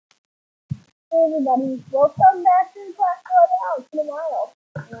Hey everybody, welcome back to Clash Royale. It's been a while.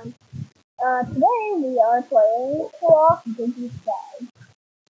 Today we are playing Clock Digi Sky.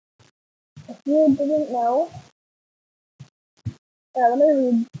 If you didn't know, let me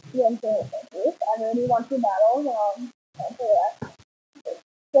read the information first. I've already won 2 battles, after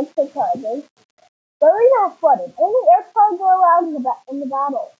 6 charges. The arena is flooded. Only aircars are allowed in the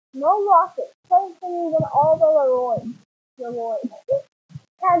battle. No rockets. Play things on all the rewards.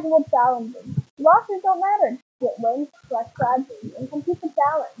 Casual challenges. Losses don't matter. Get wins, collect strategies, and complete the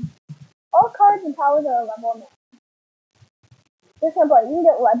challenge. All cards and powers are level 9. This one play, you can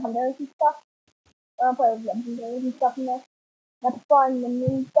get legendaries and stuff. I don't play with legendaries and stuff in this. That's fun,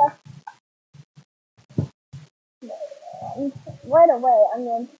 minion stuff. And right away, I'm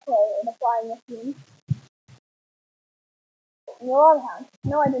going to play the flying machine. And a lot of hounds.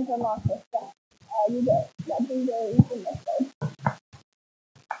 No, I didn't unlock this stuff. You get legendaries in this code.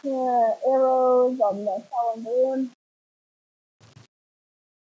 Arrows on the Talon Balloon.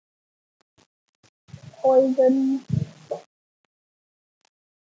 Poison.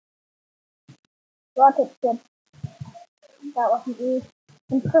 Rocket ship. That wasn't me.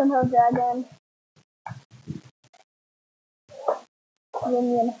 Inferno Dragon.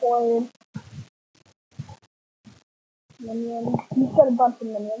 Minion Horde. Minion. You put a bunch of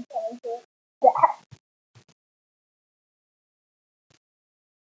minions coming here. Yeah.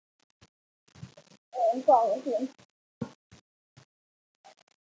 And flying machine.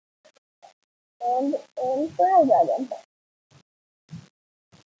 And Inferno Dragon.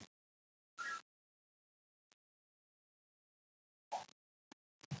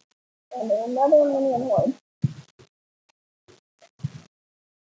 And another minion horde.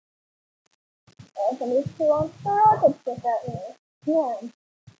 And somebody's too on the rocket ship at me. Yeah.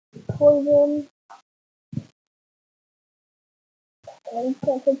 Poison. And then you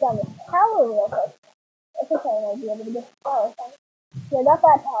can't take down the tower real quick. That's okay, I might be able to get the tower. Yeah, I got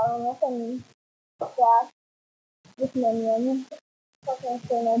that tower and nothing flash. This minion. Fucking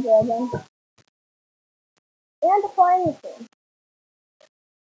Inferno Dragon. And a flying machine.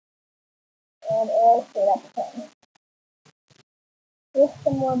 And air straight up the thing. Here's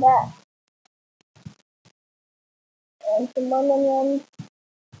some more back. And some more minions.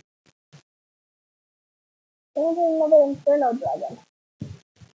 And another Inferno Dragon.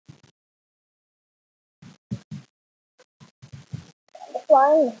 And a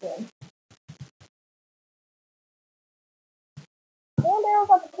flying machine. And I also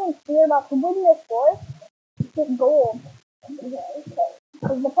got the king fear about to win this forest. Get gold.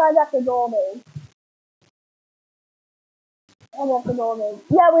 Because the prize after gold is. I want the gold is.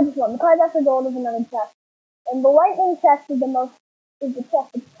 Yeah, we just won. The prize after gold is another chest. And the lightning chest is the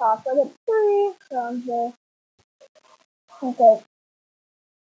chest at the top. So I get 3 rounds there. Okay.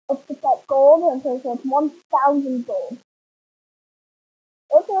 Let's get that gold. Okay, so it's 1,000 gold.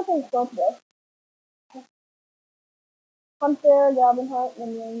 What's the other thing go to this? Hunter, Galvin Hunt,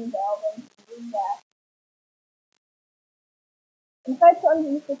 Minion, Galvin, that. And if I had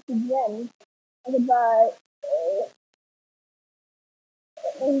 260 gems, I could buy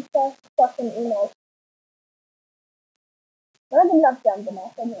stuff in emails. I don't have enough gems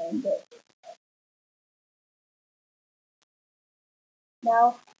enough, I'm going to do it.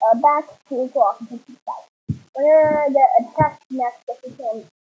 Now, back to Clock Digi Sky. We're gonna get a test next if we can,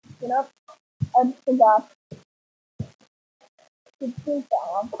 I just forgot to do that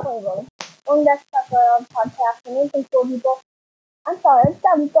on Playroll. On next podcast, and anything cool people. I'm sorry, I just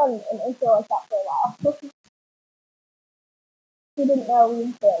haven't done an intro like that for a while. You didn't know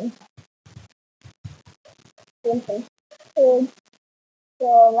we've been doing some kids.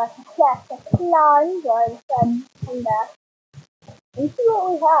 So, like a class of clowns, or I said, come back and see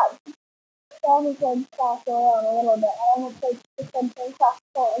what we have. So we could pass around a little bit. I don't think we could play Clash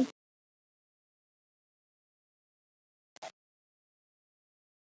Royale.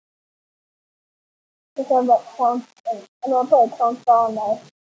 Because of Clone, and I'm gonna play Clone Star on my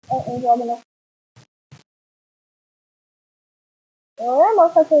Andromeda. Well, I'm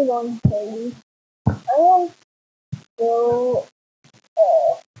most likely going to play. I am still,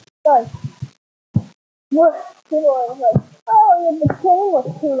 sorry. What people are like, oh, the beginning was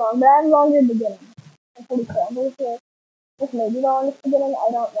too long, but I have longer beginning. I'm pretty sure. I'm pretty sure this may be the longest beginning.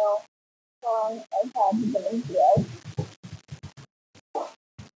 I don't know how long I've had beginnings yet.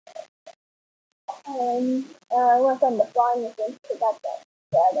 I went on the flying machine to got that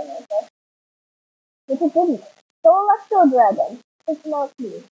dragon right there. Which it didn't. So Electro Dragon. It's not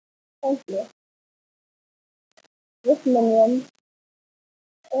me. Thank you. This minion.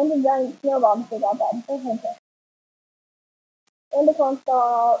 And the giant snowbomb got that. And the phone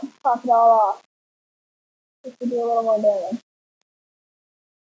still pop it all off. Just to do a little more damage.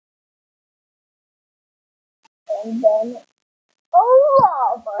 And then a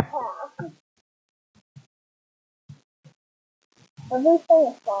lava half. Everything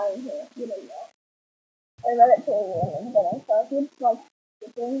is fine here, you don't know. I read it to you in the beginning, so if you like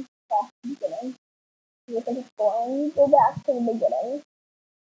skipping past the beginning, you think it's boring, go back to the beginning.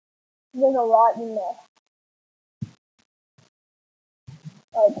 There's a lot in there.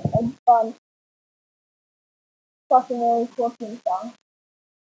 Like a fun fucking really cool theme song.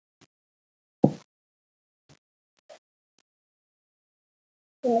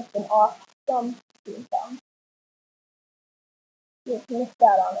 It's an awesome theme song. You missed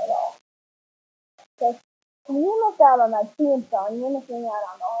out on it all. Because when you miss out on that theme song, you're missing out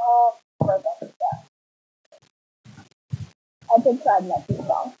on all the other stuff. I did try that theme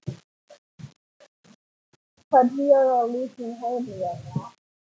song. But we are losing Haley right now.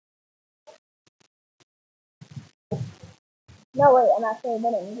 No, wait, I'm actually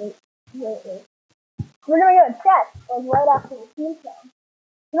winning. Wait. We're gonna go to chat, like right after the theme song.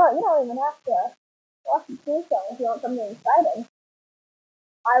 No, you don't even have to watch the theme song if you want something exciting.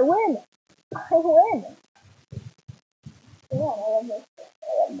 I win! I win! Yeah, I love this. I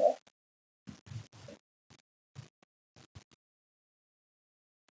love this.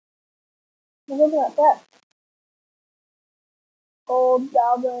 Look at that. Gold,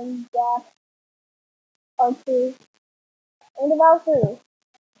 Goblin, Jack, R2, and the Valkyrie.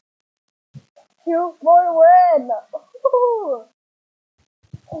 2 more win! Woohoo!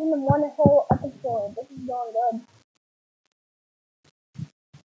 In one whole episode. This is going good.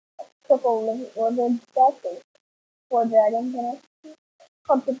 Triple lizard statues. 4 dragons in it.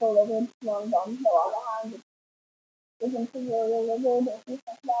 Triple lizard, long bombs, no on the hand. Isn't really lizard if you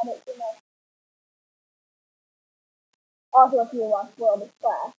think about it too much. Also, if you watch World of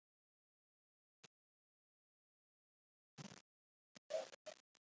Clash.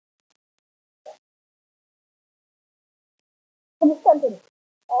 For the sentence.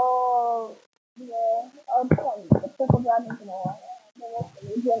 Oh, yeah. Oh, the triple dragons in all. I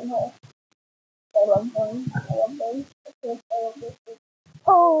love them. I love them. I love this.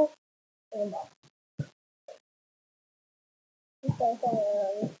 Oh! And that. This thing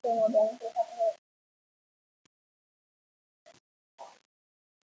is more damage.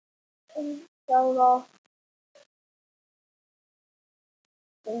 So,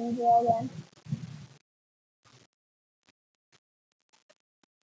 again.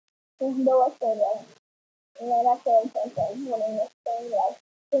 There's no update. And then after I said winning this thing, like,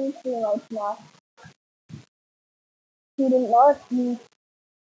 things seem like now. He didn't know if he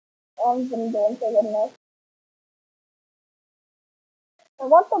been doing for goodness. I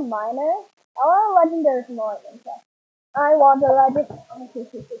want the miner. I want a legendary from Oregon. I want a legendary.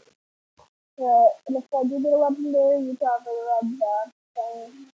 And if I do get a legendary, you probably read the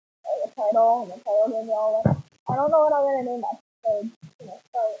thing, the title, and the title gives you all that. I don't know what I'm gonna name that episode.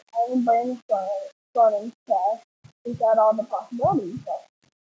 So I'm brainstorming to figure out all the possibilities, but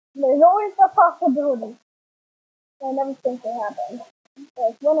there's always a possibility. I never think it happened.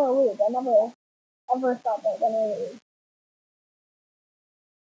 Like win or lose, I never ever thought that win or lose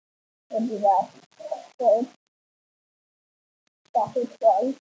would be that. So that's it,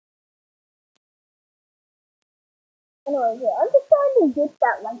 guys. Anyways, yeah, I'm just trying to get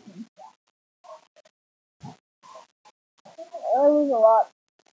that license back. I lose a lot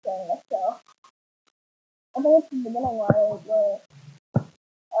during this show. I think it's the beginning where I was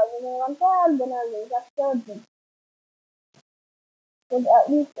winning one time, then I lose episodes. It was at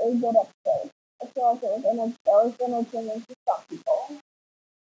least a good episode. I feel like it was entertaining to some people.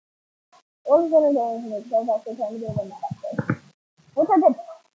 It was entertaining to me because I was actually trying to do it in that episode. Which I did.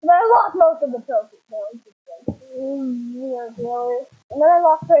 But I lost most of the trophies. So it was just like, really. And then I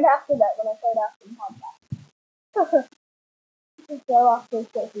lost right after that when I played after the podcast. So I lost those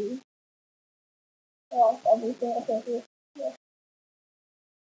trophies. I lost every single trophy. Yeah.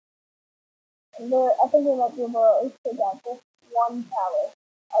 And I think we might be able to at least take out this one tower.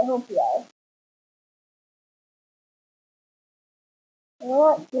 I hope we are. You know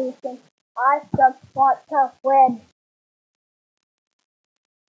what, Jason? I just want to win.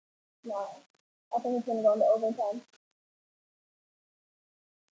 No. I think it's gonna go into overtime.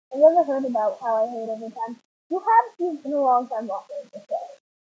 Have you ever heard about how I hate overtime? You have been a long time watching this show.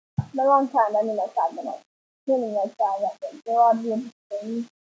 By a long time, I mean like 5 minutes. Meaning like 5 minutes. There are good things.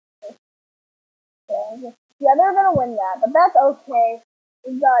 Yeah, they're gonna win that, but that's okay.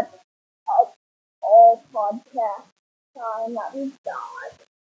 We've got all podcast time that we've got.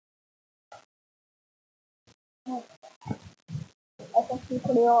 That's actually a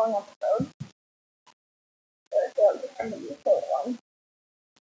pretty long episode. So it's going to be a short one.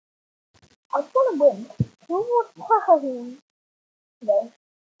 I was going to win 2 more today.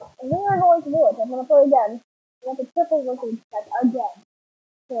 And we are going to do it. I'm going to play again. We have the triple wizard check again.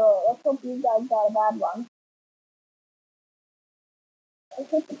 So let's hope you guys got a bad one. I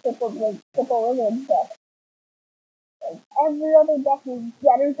think the triple wizard deck. Like every other deck is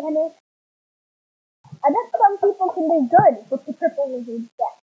better than it. I guess some people can be good with the triple wizard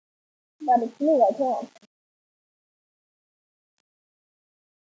deck. But it's me, I can't.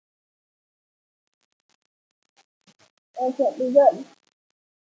 I can't be good.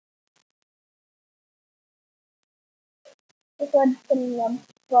 It's like a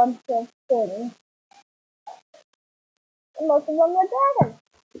bunch of things. And most of them are dragons.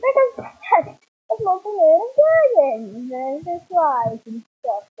 Because it's mostly made of dragons. And there's flies and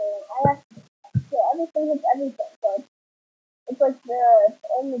stuff. And I like everything is everything. So it's like the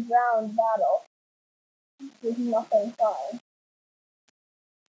only ground battle. There's nothing fun.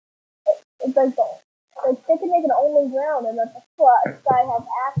 It's like they can make an only ground and let the sky have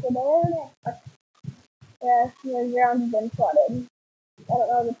acid in it. Yeah, the ground's been flooded. I don't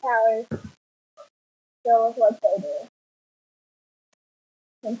know the towers still look like they do.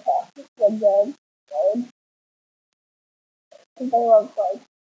 Fantastic. Good, good. They look like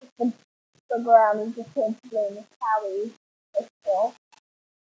the ground is just basically in the towers. Still.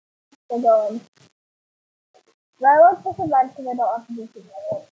 They're going. But I love this event because I don't have to do too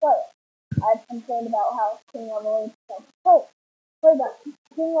many. But I've complained about how King Level 8 stuff. Play that.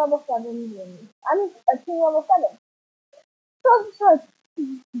 King Level 7 and I'm a King Level 7. So I'm just like,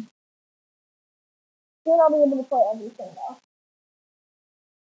 soon I'll be able to play everything now.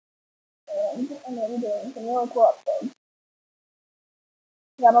 And I'm going to be doing some really cool upgrades.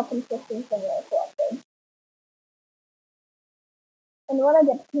 That'll consist in some really cool upgrades. And when I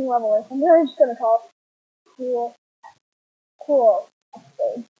get to King Level 8, I'm really just going to call it cool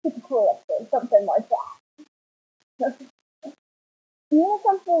upgrade. Super cool upgrade. Something like that. Even if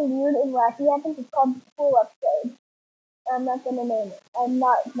something weird and wacky happens, it's called the cool upgrade. I'm not going to name it. I'm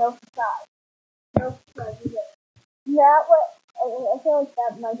not, no surprise. No surprise. That way, I feel like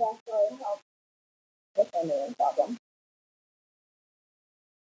that might actually help with the name problem.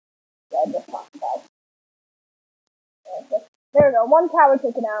 Yeah, I just talked about. There we go. One tower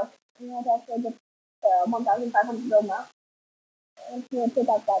taken out. And that's actually just 1,500 gold now. I'm just going to take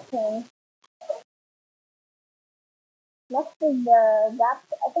out that thing. Next is the Zap.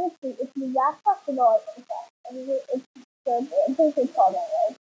 I think it's the Zapdos to go. I think it's called that,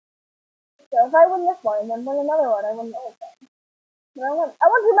 right? So if I win this one and then win another one, I win the whole thing. But I won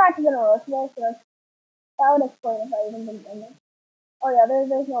 2 matches in a row today, so that would explain if I even didn't win this. Oh yeah,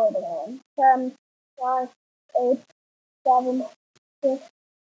 there's no way to win. 10, 9, 8, 7, 6,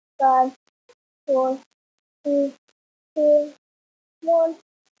 5, 4, 3, 2, 1.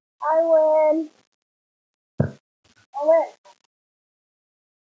 I win. I win.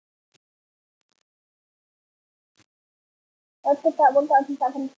 Let's get that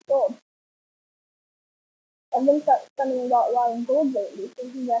 1,500 gold. I've been spending a lot of gold lately, so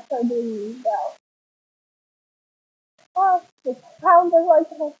that's how doing well. Oh, the pounds are like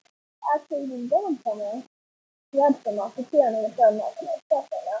actually been going somewhere. That's the most here, and it's not gonna stuff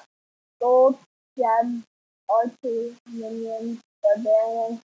right now. Gold, Gem, R2, Minions,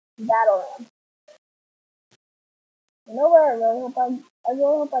 Barbarian, Battle Ram. You know where I really hope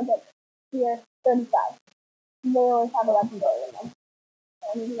I get tier 35. They always have a legendary in them. I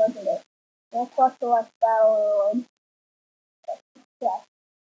need a legendary. Next plus select Battle Lord. Yeah.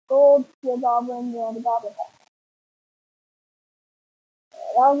 Gold, Steel Goblin, and the Goblin Pack.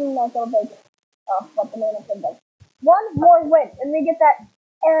 That was a nice little bit of what the mana could be. One more win, and we get that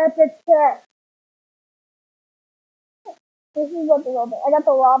epic set. This is what the open. I got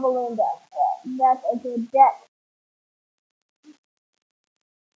the Lava Loon deck. That's a good deck.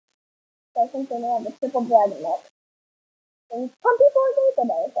 So I think they may have the Triple Dragon deck. And some people agree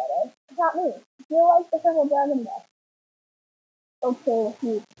today, so it's not me. If you like the Triple Dragon deck, okay with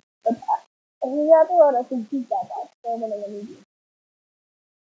you. But if you got the road, I can keep that deck. They're winning immediately.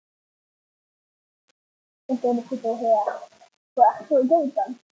 If they're the people who actually good with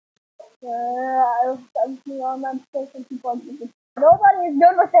them. I'm seeing all my mistakes people like this. Nobody is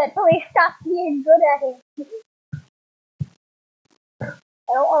good with it. Please stop being good at it. I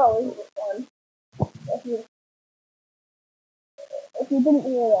don't want to lose this one. If you didn't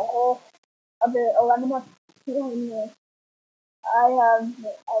hear the whole of the 11 months here, I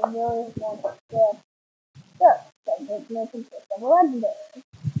really want to make consistent legendary.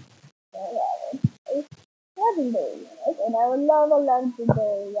 So yeah, legendary, right? And I would love a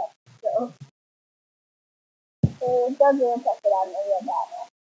legendary yet. So it doesn't affect it on any of that.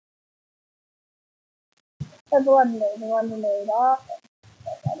 That's legendary, dog.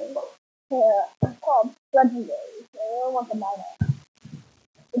 Yeah, it's called legendary. So I don't want the minor.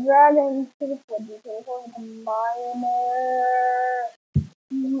 The dragon to the footy, so I want the minor.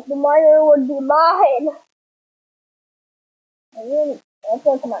 The minor would be mine. I really, I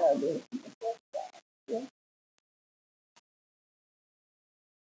think the minor would be. Yeah.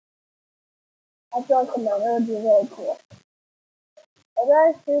 I feel like the minor would be really cool. The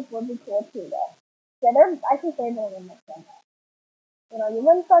dragon soup would be cool too, though. Yeah, they're, I can say they're in the same. You know, you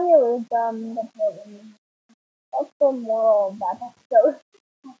win some, you lose some. That's the moral of that episode.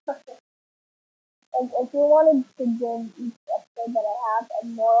 If you wanted to give each episode that I have a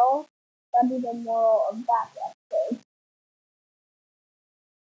moral, that'd be the moral of that episode.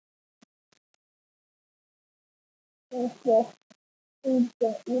 You could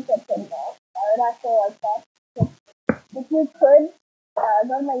put that. I would actually like that. If you could,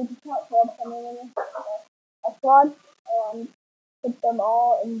 go to my YouTube account, for a squad, and put them all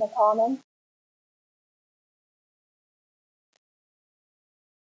in the comments.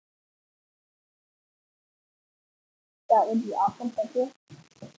 That would be awesome. Thank you.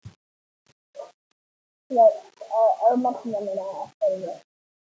 Like, I'll mention them in a video.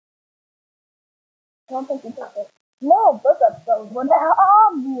 I don't think you took it. No, this episode would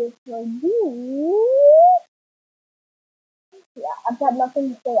obviously be. Yeah, I've got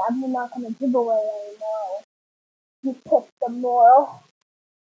nothing to say. I'm not gonna give away anymore. You picked the moral.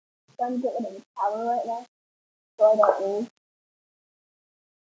 I'm trying to get rid of the power right now, so I don't lose.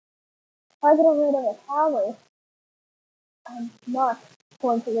 If I get rid of the power, I'm not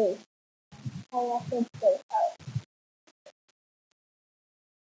going to lose. I have to stay power.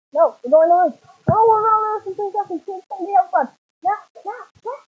 No, we're going to lose. No, we're going to lose in 2 seconds. Keep somebody else on. No.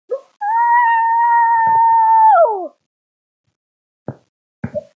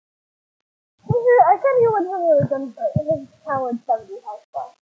 I said he would when he was done, but his power 70 health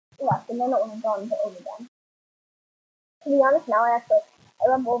plus left, and then it would have gone to overtime. To be honest, now I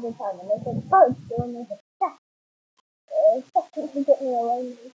love overtime, and they said, "Oh, it's doing this." Yeah, it's to get me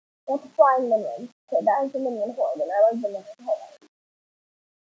away. That's flying minions. Okay, that is the minion horde, and I like the minion horde.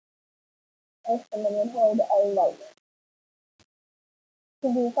 That's the minion horde I like. To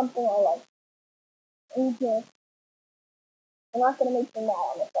do something I like. Easier. I'm not gonna make you mad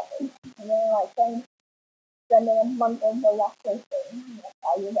on a second. And then spending a month of the Lecter thing. That's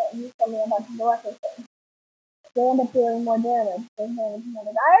how you know. You send me a bunch of the Lecter thing. They end up doing more damage. I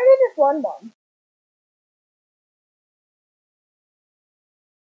already just won one.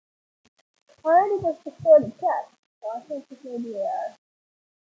 I already just destroyed the chest, so I think this may be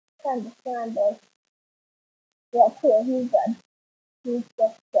kind of standard. Yeah, too, he's dead. He's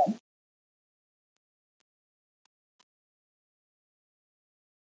just dead.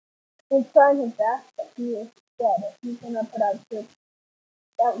 He's trying his best, but he is dead. He's gonna put out troops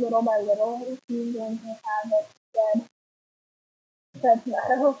that little by little. He's going to have it dead. Because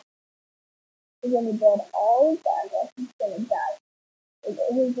now he's gonna be dead all the time. He's gonna die.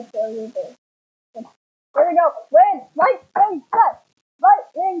 He's just a loser. Here we go. Win! Lightning test!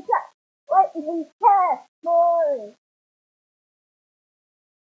 Lightning test! Lightning test! Boy!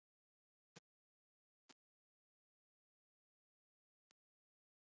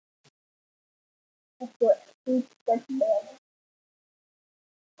 Let's do it. He's such a man.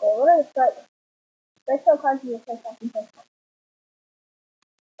 Okay, what are the strikes? Special cards you take off and take off.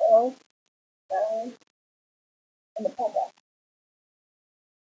 Arrows, stone, and the pega.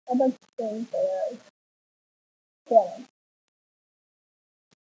 A bunch of things there. Cannon,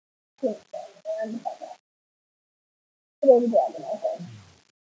 tombstone, and the pega. Today's dragon, I think.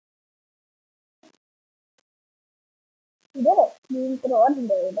 You did it! You did a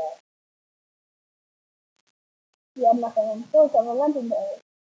legendary there. You had nothing on source of a legendary.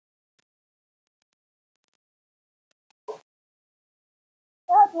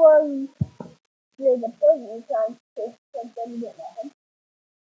 That was really the poison trying to take something to get nothing.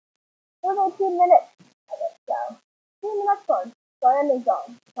 For about 2 minutes, I guess so. See you in the next one. So I end the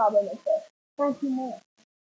song. Probably next day. 19 minutes.